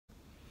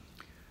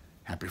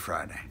Happy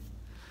Friday.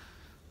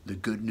 The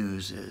good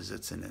news is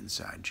it's an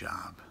inside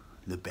job.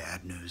 The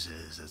bad news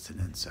is it's an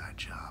inside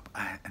job.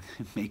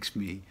 It makes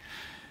me,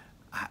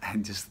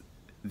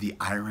 the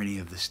irony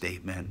of the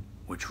statement,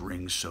 which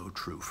rings so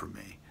true for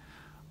me,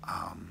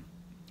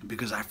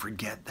 because I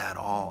forget that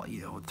all,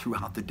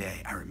 throughout the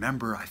day. I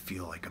remember, I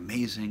feel like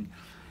amazing,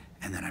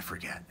 and then I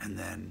forget, and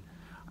then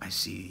I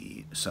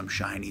see some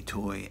shiny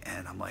toy,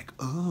 and I'm like,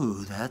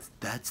 oh,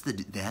 that's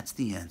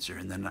the answer,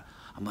 and then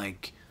I'm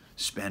like,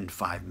 spend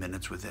 5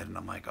 minutes with it, and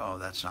I'm like, oh,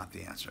 that's not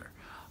the answer.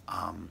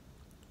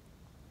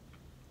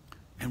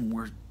 And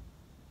we're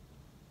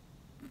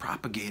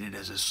propagated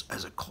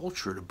as a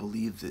culture to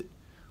believe that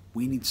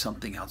we need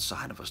something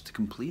outside of us to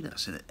complete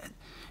us,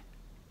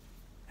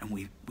 and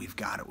we've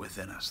got it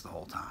within us the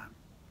whole time.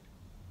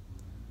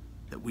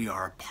 That we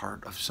are a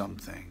part of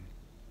something,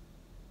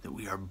 that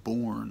we are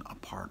born a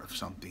part of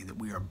something, that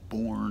we are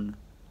born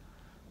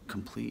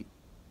complete.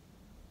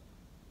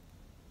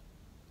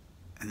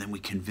 And then we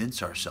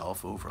convince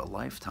ourselves over a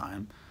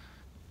lifetime,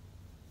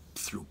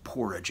 through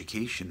poor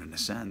education in a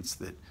sense,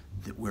 that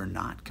we're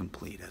not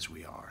complete as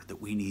we are,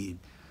 that we need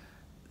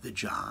the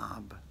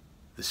job,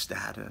 the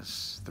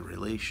status, the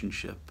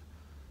relationship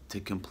to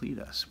complete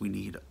us.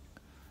 We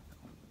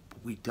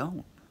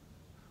don't.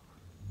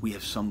 We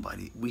have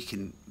somebody, we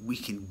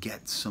can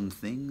get some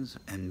things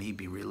and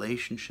maybe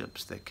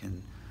relationships that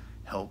can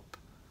help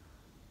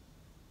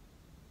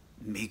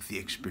make the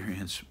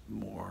experience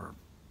more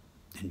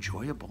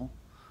enjoyable.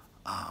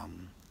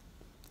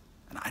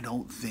 And I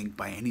don't think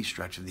by any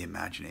stretch of the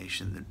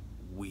imagination that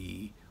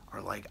we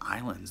are like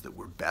islands, that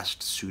we're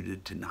best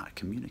suited to not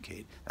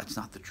communicate. That's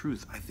not the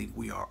truth. I think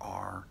we are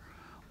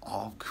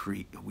all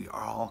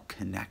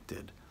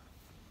connected,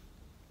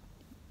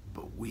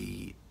 but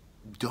we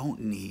don't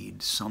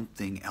need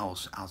something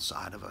else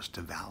outside of us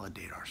to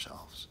validate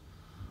ourselves.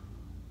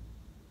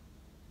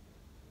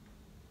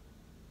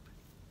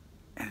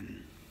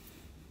 And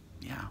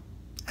yeah,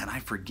 and I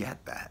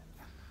forget that.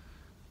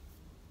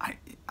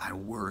 I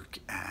work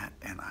at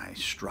and I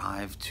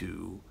strive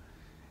to,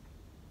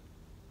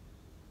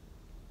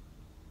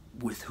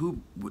 with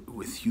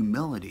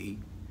humility,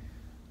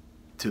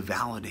 to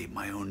validate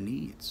my own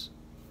needs,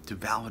 to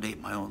validate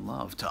my own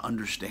love, to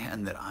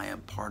understand that I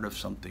am part of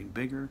something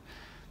bigger,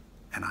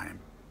 and I am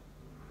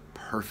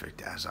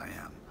perfect as I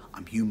am.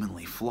 I'm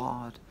humanly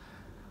flawed,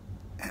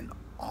 and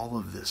all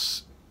of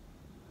this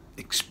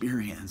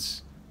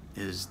experience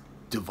is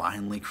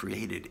divinely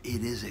created.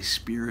 It is a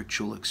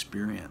spiritual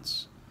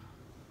experience.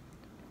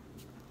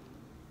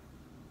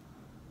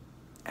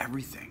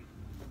 Everything.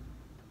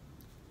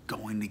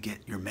 Going to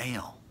get your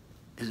mail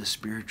is a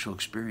spiritual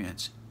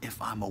experience if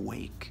I'm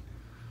awake.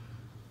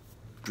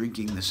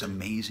 Drinking this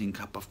amazing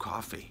cup of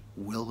coffee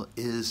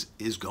is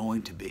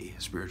going to be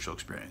a spiritual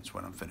experience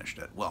when I'm finished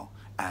it. Well,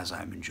 as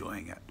I'm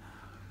enjoying it.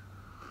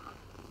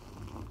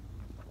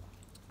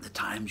 The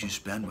times you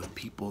spend with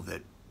people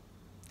that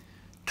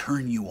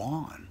turn you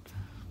on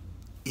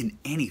in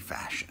any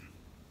fashion.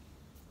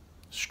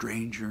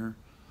 Stranger,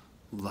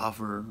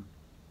 lover,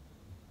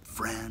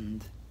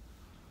 friend.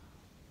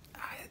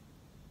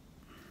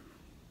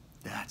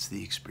 That's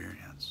the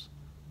experience.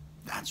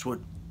 That's what,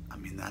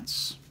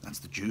 that's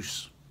the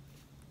juice.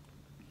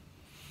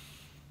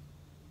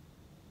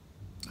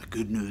 The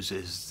good news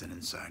is it's an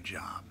inside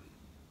job.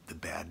 The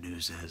bad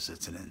news is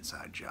it's an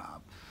inside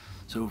job.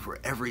 So for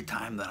every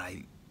time that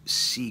I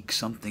seek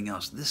something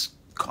else, this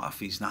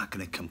coffee's not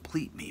going to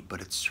complete me,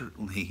 but it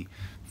certainly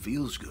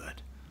feels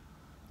good.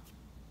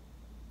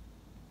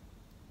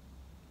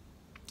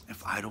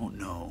 If I don't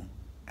know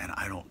and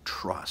I don't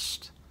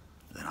trust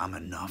that I'm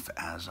enough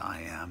as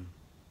I am,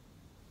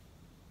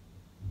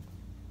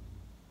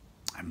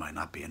 I might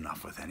not be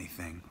enough with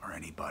anything or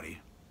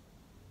anybody.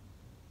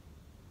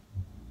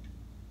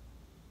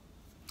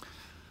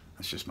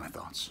 That's just my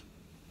thoughts.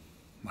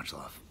 Much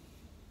love.